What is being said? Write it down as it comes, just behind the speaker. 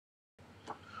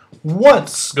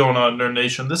What's going on, Nerd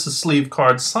Nation? This is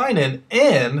Sleevecard signing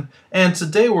in, and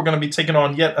today we're going to be taking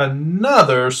on yet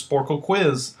another Sporkle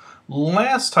quiz.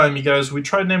 Last time, you guys, we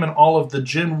tried naming all of the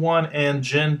Gen 1 and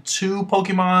Gen 2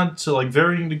 Pokemon to like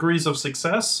varying degrees of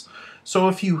success. So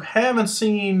if you haven't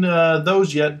seen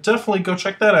those yet, definitely go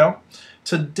check that out.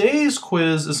 Today's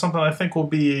quiz is something I think will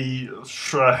be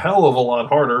a hell of a lot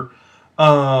harder.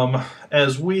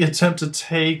 As we attempt to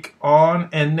take on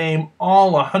and name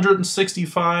all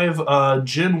 165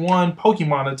 Gen 1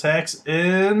 Pokemon attacks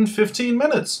in 15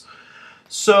 minutes.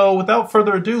 So without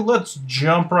further ado, let's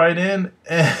jump right in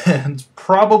and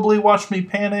probably watch me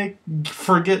panic,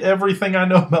 forget everything I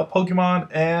know about Pokemon,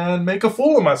 and make a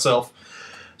fool of myself.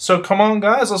 So come on,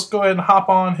 guys, let's go ahead and hop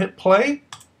on, hit play,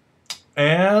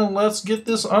 and let's get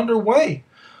this underway.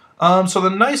 So the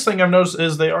nice thing I've noticed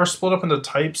is they are split up into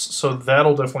types, so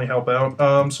that'll definitely help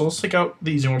out. So let's take out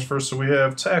the easy ones first. So we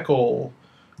have Tackle,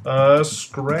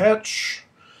 Scratch,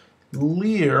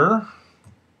 Leer,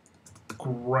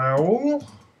 Growl,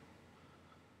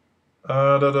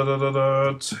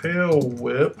 Tail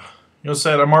Whip. You know,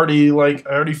 sad. I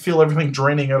already feel everything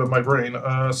draining out of my brain.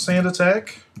 Sand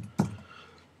Attack,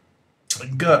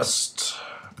 Gust,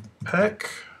 Peck,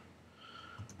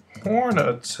 Horn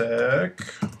Attack.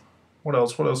 What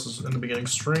else? What else is in the beginning?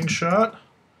 String Shot,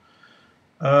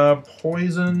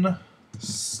 Poison,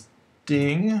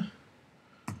 Sting,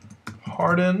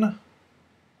 Harden,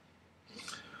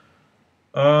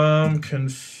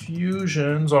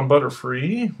 Confusions on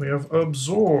Butterfree. We have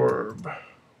Absorb.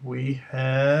 We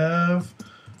have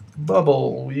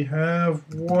Bubble. We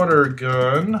have Water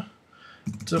Gun,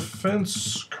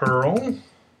 Defense Curl,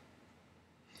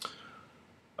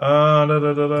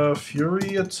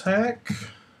 Fury Attack,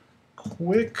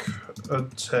 Quick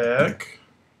Attack.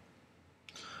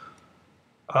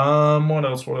 What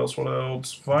else? What else? What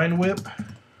else? Vine Whip,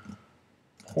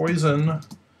 Poison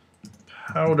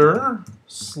Powder,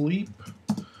 Sleep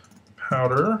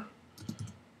Powder.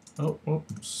 Oh,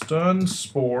 Stun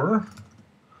Spore.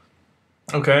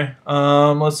 Okay.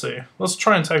 Let's see. Let's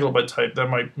try and tackle by type. That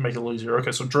might make it a little easier.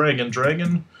 Okay, so Dragon.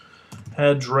 Dragon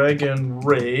had Dragon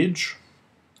Rage.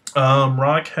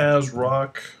 Rock has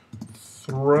Rock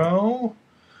Throw.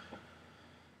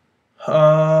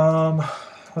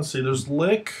 Let's see, there's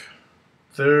Lick.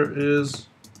 There is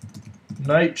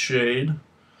Nightshade.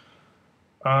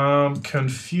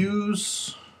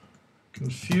 Confuse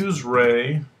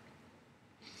Ray.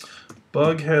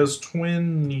 Bug has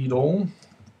Twin Needle.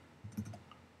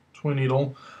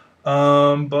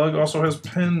 Bug also has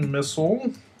Pin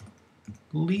Missile.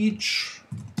 Leech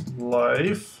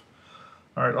Life.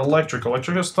 Alright, Electric.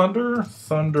 Electric has Thunder,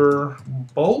 Thunder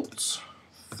Bolt,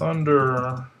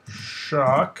 Thunder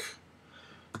Shock,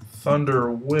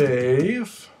 Thunder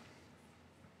Wave.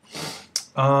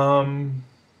 There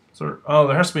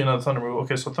has to be another Thunder move.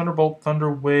 Okay, so Thunderbolt, Thunder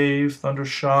Wave, Thunder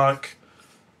Shock,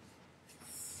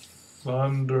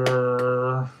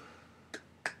 Thunder...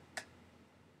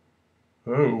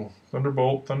 Oh,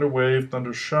 Thunderbolt, Thunder Wave,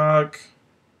 Thunder Shock.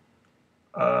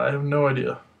 I have no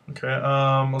idea. Okay,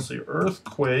 let's see.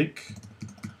 Earthquake,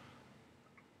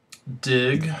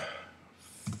 Dig,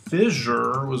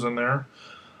 Fissure was in there.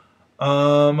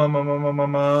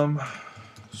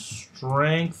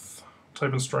 Strength.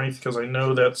 Type in Strength because I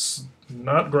know that's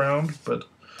not ground, but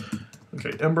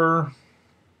okay. Ember,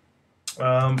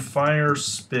 Fire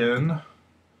Spin,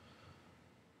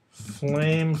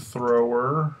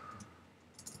 Flamethrower,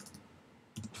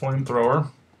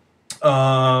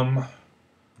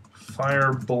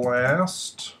 Fire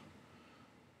Blast,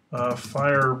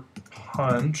 Fire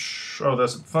Punch. Oh,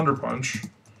 that's Thunder Punch.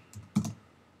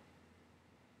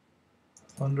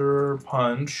 Thunder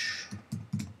Punch.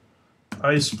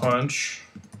 Ice Punch.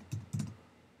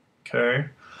 Okay.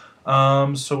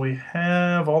 So we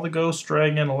have all the Ghost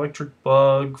Dragon, Electric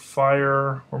Bug,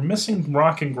 Fire. We're missing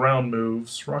Rock and Ground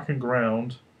moves. Rock and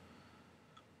Ground.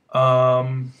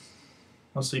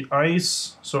 Let's see.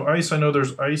 Ice. So Ice, I know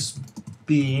there's Ice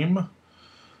Beam,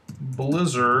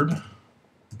 Blizzard,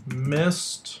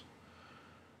 Mist.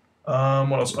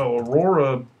 What else? Oh,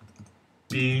 Aurora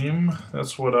Beam.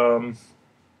 That's what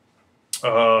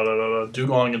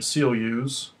Dugong and Seal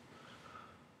use.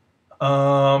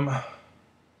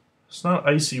 It's not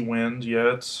Icy Wind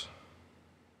yet.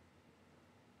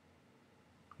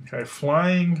 Okay,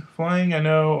 Flying. I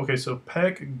know. Okay, so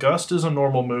Peck. Gust is a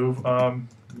normal move.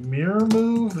 Mirror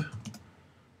move.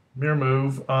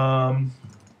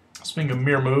 Speaking of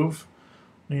mirror move,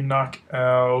 let me knock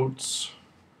out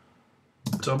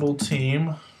Double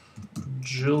Team,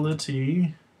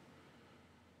 Agility,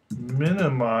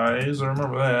 Minimize. I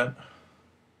remember that.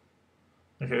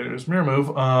 Okay, there's mirror move.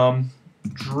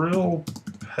 drill,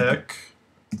 peck,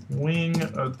 wing,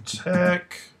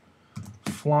 attack,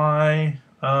 fly,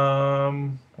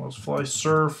 let's fly,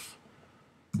 surf,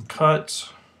 cut,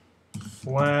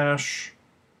 flash,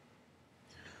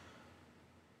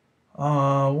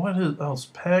 what else?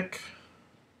 Peck,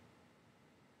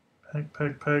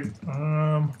 peck.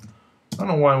 I don't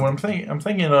know why. When I'm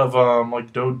thinking of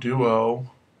like Do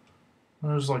Duo.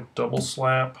 There's like double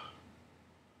slap,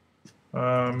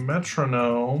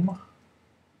 metronome.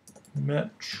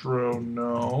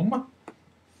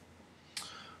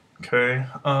 Okay.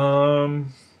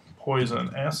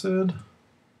 Poison, acid,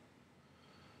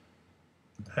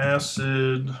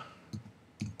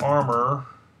 armor.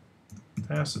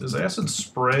 Is acid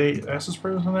spray? Acid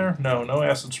spray was in there? No, no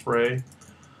acid spray.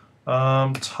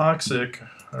 Toxic.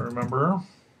 I remember.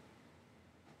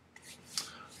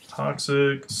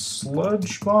 Toxic,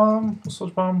 sludge bomb.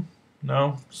 Sludge bomb?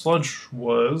 No, sludge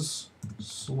was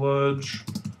sludge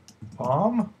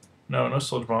bomb. No, no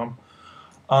sludge bomb.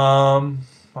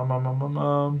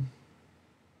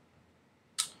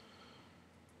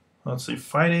 Let's see,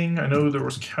 fighting. I know there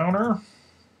was counter.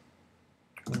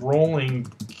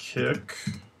 Rolling kick.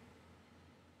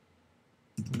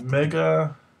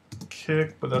 Mega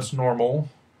kick, but that's normal.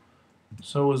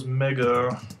 So was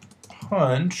mega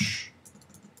punch.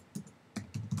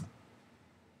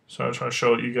 So I'm trying to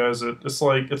show you guys that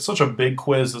it's such a big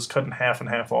quiz. It's cut in half and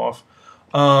half off.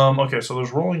 Okay, so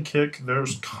there's rolling kick.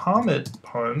 There's comet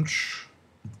punch.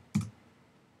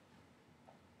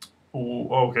 Ooh,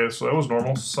 okay, so that was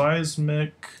normal.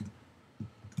 Seismic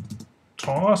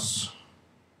toss.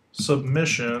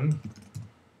 Submission.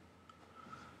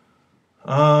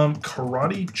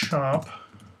 Karate chop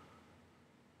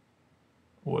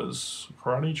was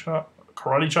karate chop.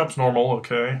 Karate chop's normal.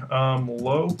 Okay.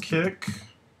 Low kick.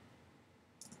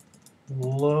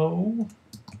 Low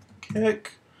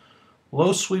kick.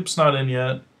 Low sweep's not in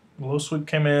yet. Low sweep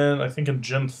came in, I think, in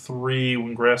Gen 3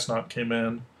 when Grass Knot came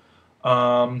in.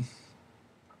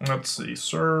 Let's see.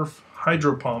 Surf.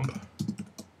 Hydro pump.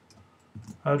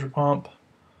 Hydro pump.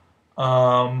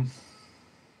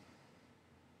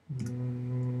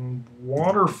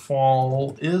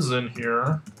 Waterfall is in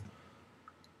here.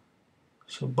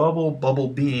 So bubble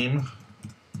beam.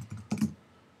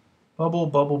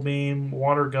 Bubble beam,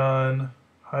 water gun,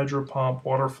 hydro pump,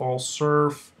 waterfall,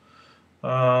 surf,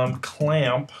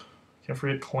 clamp. Can't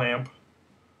forget clamp.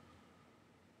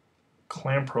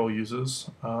 Clamp Pro uses.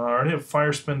 I already have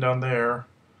fire spin down there.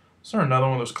 Is there another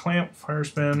one? There's clamp, fire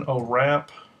spin,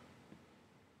 wrap,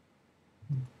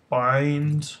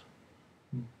 bind,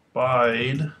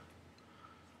 bide.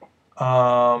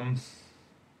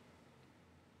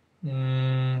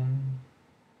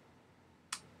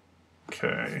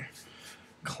 Okay.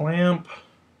 Clamp,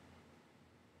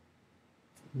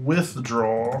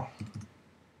 withdraw.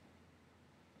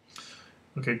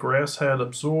 Okay, grass had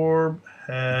absorb,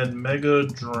 had mega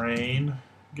drain.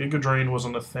 Giga drain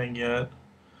wasn't a thing yet.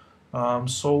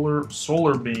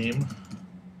 Solar beam.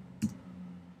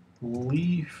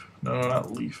 Leaf. No,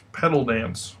 not leaf. Pedal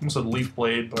dance. I almost said leaf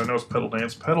blade, but I know it's pedal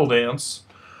dance. Pedal dance.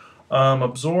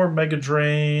 Absorb, mega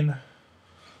drain.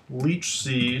 Leech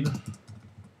seed.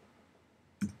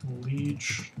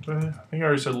 Leech. I think I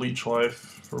already said leech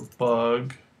life for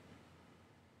bug.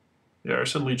 Yeah, I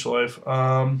said leech life.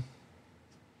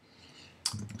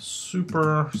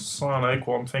 Supersonic.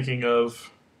 Well, I'm thinking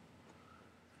of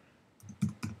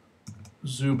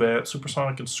Zubat.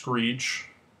 Supersonic and Screech.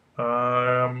 Did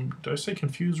I say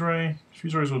Confuse Ray?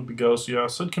 Confuse Rays would be Ghost. Yeah, I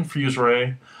said Confuse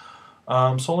Ray.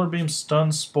 Solar Beam,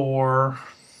 Stun Spore.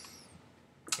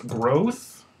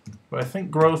 Growth. But I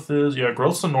think Growth is... Yeah,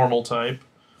 Growth's a normal type.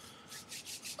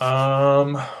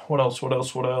 What else?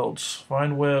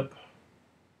 Vine Whip.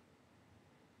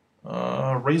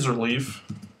 Razor Leaf.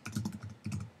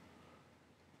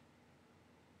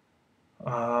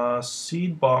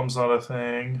 Seed Bomb's not a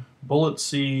thing. Bullet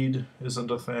Seed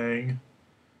isn't a thing.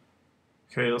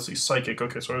 Okay, let's see. Psychic.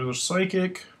 Okay, so there's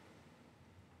Psychic.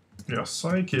 Yeah,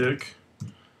 Psychic.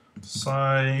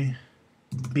 Psy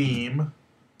Beam.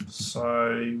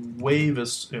 Psy Wave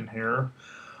is in here.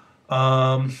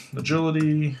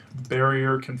 Agility,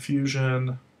 Barrier,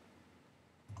 Confusion,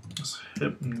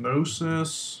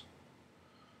 Hypnosis,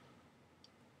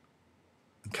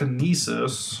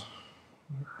 Kinesis.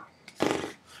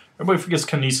 Everybody forgets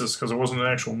Kinesis because it wasn't an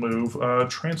actual move.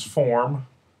 Transform.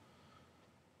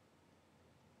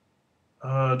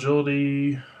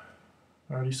 Agility,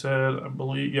 I already said, I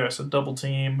believe. Yeah, I said double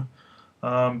team.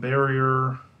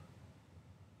 Barrier.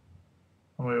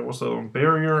 Oh, wait, what's the other one?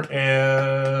 Barrier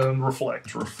and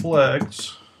Reflect.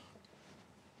 Reflect.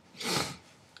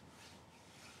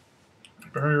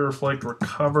 Barrier, reflect,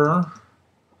 recover,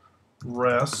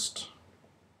 rest.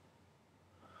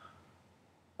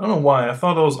 I don't know why. I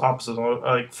thought it was opposite.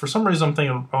 Like for some reason,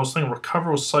 I was thinking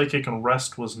recover was psychic and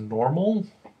rest was normal.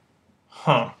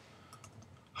 Huh.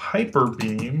 Hyper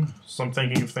beam. So I'm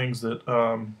thinking of things that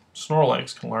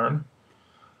Snorlax can learn.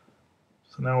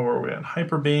 So now where are we at?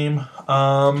 Hyper beam.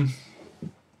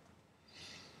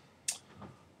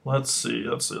 Let's see.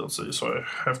 So I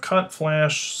have cut,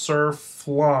 flash, surf,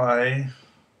 fly,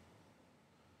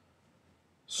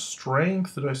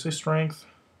 strength. Did I say strength?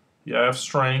 Yeah, I have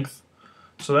strength.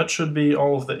 So that should be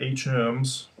all of the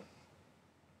HMs.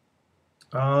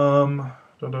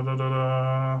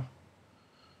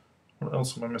 What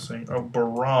else am I missing? Oh,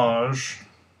 barrage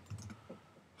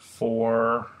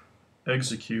for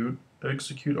execute.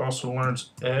 Execute also learns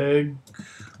egg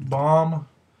bomb.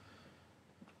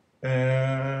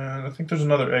 And I think there's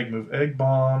another egg move. Egg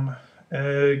bomb,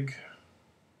 egg.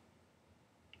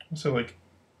 Let's say like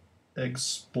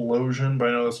explosion, but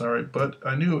I know that's not right. But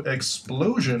I knew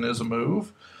explosion is a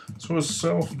move. So is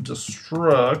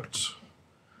self-destruct.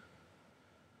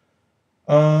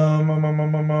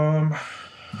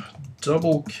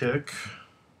 Double kick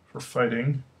for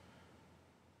fighting.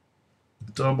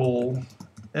 Double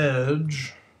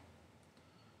edge.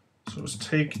 So it's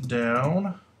take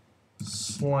down.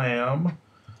 Slam.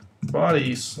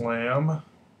 Body slam.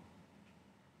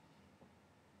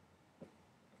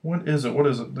 What is it? What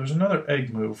is it? There's another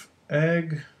egg move.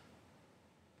 Egg.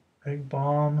 Egg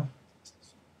bomb.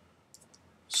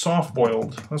 Soft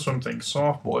boiled. That's what I'm thinking.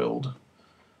 Soft boiled.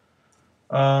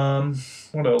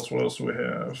 What else? What else do we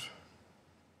have?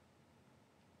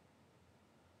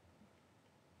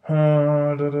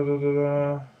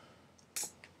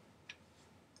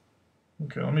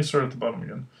 Okay, let me start at the bottom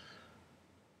again.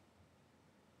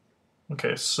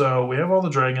 Okay, so we have all the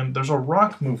dragon. There's a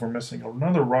rock move we're missing.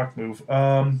 Another rock move.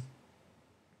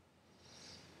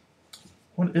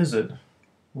 What is it?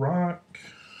 Rock.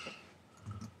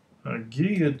 A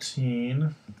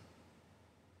guillotine.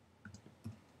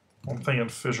 I'm thinking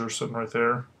fissure sitting right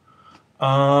there.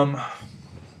 What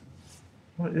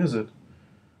is it?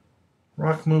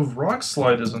 Rock move. Rock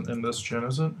slide isn't in this gen,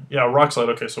 is it? Yeah, rock slide.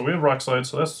 Okay, so we have rock slide.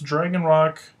 So that's the dragon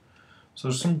rock. So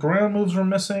there's some ground moves we're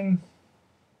missing.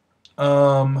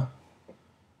 Ground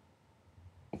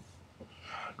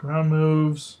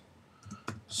moves.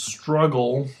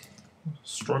 Struggle.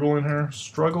 Struggle in here.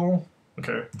 Struggle.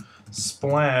 Okay.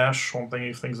 Splash. I'm thinking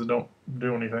of things that don't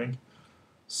do anything.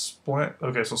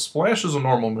 Okay, so splash is a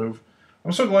normal move.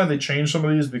 I'm so glad they changed some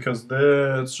of these because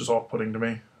that's just off-putting to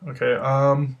me. Okay,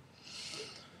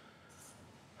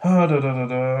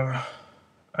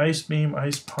 Ice beam,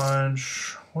 ice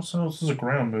punch. What's else? This is a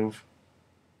ground move.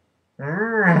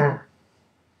 I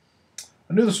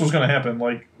knew this was going to happen.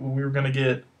 Like, we were going to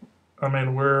get... I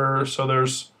mean, so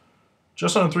there's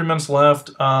just under 3 minutes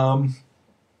left.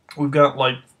 We've got,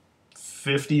 like,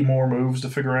 50 more moves to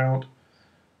figure out.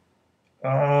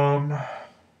 I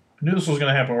knew this was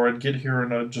going to happen where I'd get here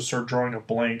and I'd just start drawing a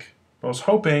blank. I was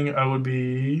hoping that would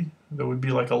be,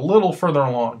 like, a little further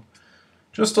along.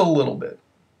 Just a little bit.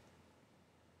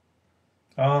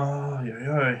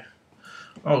 Yeah.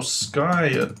 Oh, Sky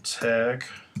Attack.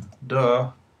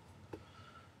 Duh.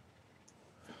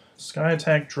 Sky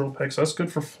Attack, Drill Peck, so that's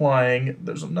good for flying.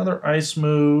 There's another ice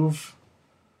move.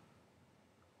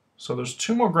 So there's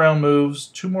 2 more ground moves,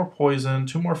 2 more poison,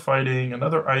 2 more fighting,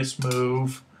 another ice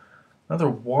move, another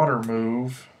water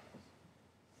move.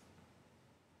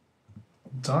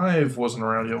 Dive wasn't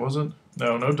around yet, was it?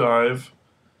 No, no dive.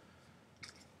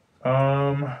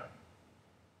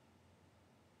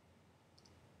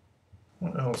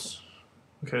 What else?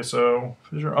 Okay, so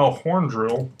fissure. Oh, horn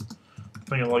drill. I'm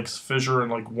thinking like fissure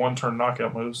and like 1-turn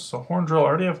knockout moves. So horn drill. I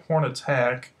already have horn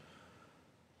attack.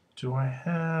 Do I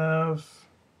have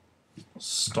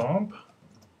stomp?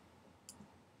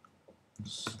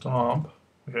 Stomp.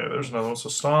 Okay, there's another one. So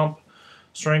stomp,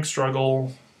 strength,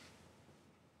 struggle,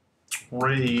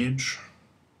 rage.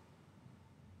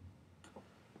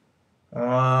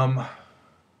 I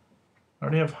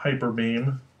already have hyper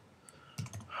beam.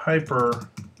 Hyper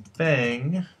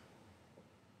Fang,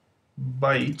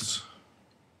 Bite,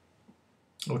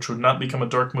 which would not become a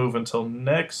dark move until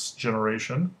next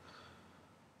generation.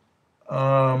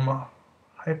 Hyper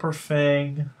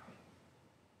Fang,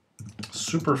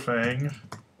 Super Fang,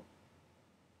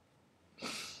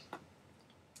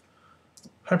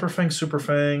 Hyper Fang, Super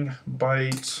Fang,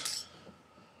 Bite.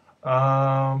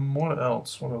 What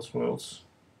else? What else?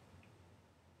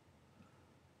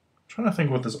 I'm trying to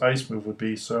think what this ice move would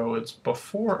be. So it's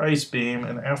before Ice Beam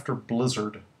and after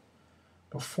Blizzard.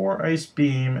 Before Ice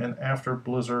Beam and after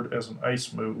Blizzard as an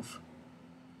ice move.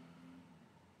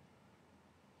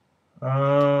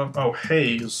 Oh,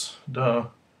 haze. Duh.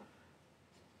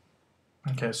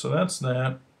 Okay, so that's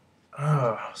that.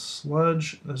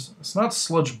 Sludge. It's not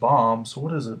sludge bomb, so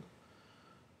what is it?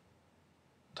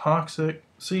 Toxic.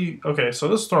 See, okay, so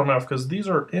this is throwing me off because these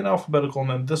are in alphabetical and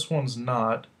then this one's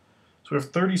not. So we have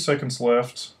 30 seconds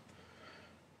left.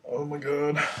 Oh my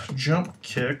god. Jump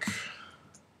kick.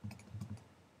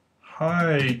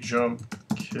 High jump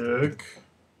kick.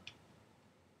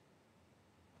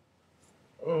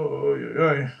 Oh,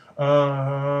 yeah,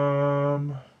 yeah.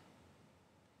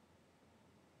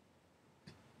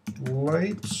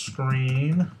 Light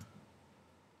screen.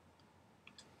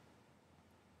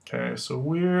 Okay, so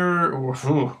we're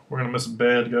gonna miss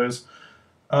bad, guys.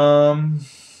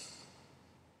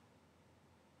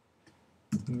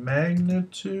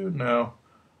 Magnitude? No.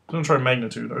 I'm gonna try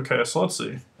magnitude. Okay, so let's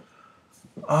see.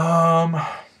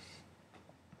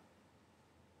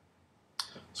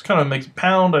 This kind of makes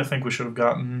pound. I think we should have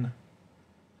gotten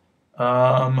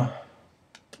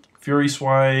Fury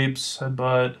swipes,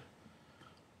 headbutt.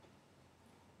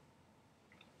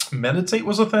 Meditate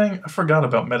was a thing? I forgot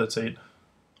about meditate.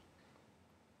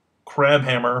 Crab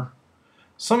hammer.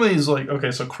 Some of these, like, okay,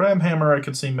 so crab hammer I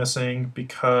could see missing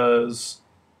because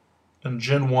in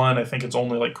Gen 1 I think it's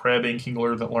only like Crab and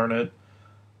Kingler that learn it.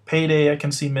 Payday I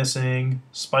can see missing.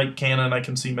 Spike cannon I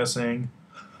can see missing.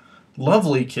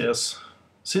 Lovely kiss.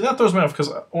 See, that throws me off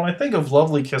because when I think of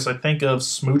Lovely Kiss, I think of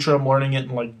Smoochum learning it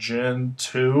in like Gen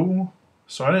 2.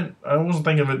 So I wasn't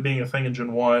thinking of it being a thing in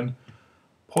Gen 1.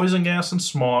 Poison gas and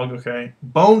smog, okay.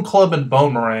 Bone club and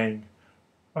bone meringue.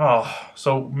 Oh,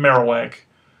 so Marowak.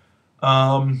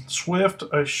 Swift,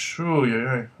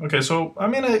 yeah. Okay, so I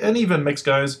mean an even mix,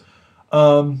 guys.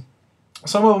 Some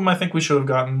of them I think we should have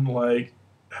gotten, like,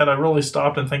 had I really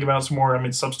stopped and think about some more. I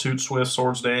mean, Substitute, Swift,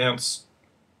 Swords Dance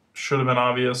should have been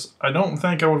obvious. I don't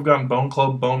think I would have gotten Bone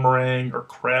Club, Bone Meringue, or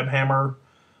Crab Hammer,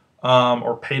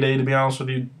 or Payday, to be honest with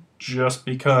you, just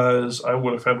because I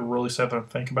would have had to really sit there and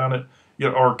think about it.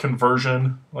 Or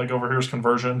Conversion, like over here's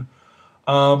Conversion.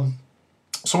 So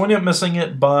we ended up missing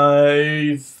it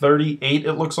by 38,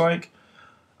 it looks like.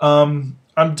 I'm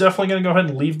definitely going to go ahead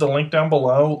and leave the link down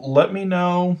below. Let me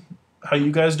know how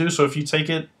you guys do. So if you take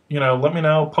it, let me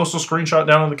know. Post a screenshot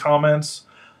down in the comments.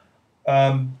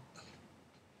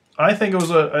 I think it was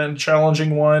a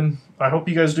challenging one. I hope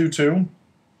you guys do too.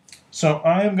 So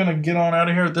I am going to get on out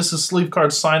of here. This is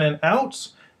Sleevecard signing out.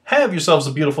 Have yourselves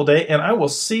a beautiful day, and I will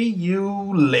see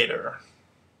you later.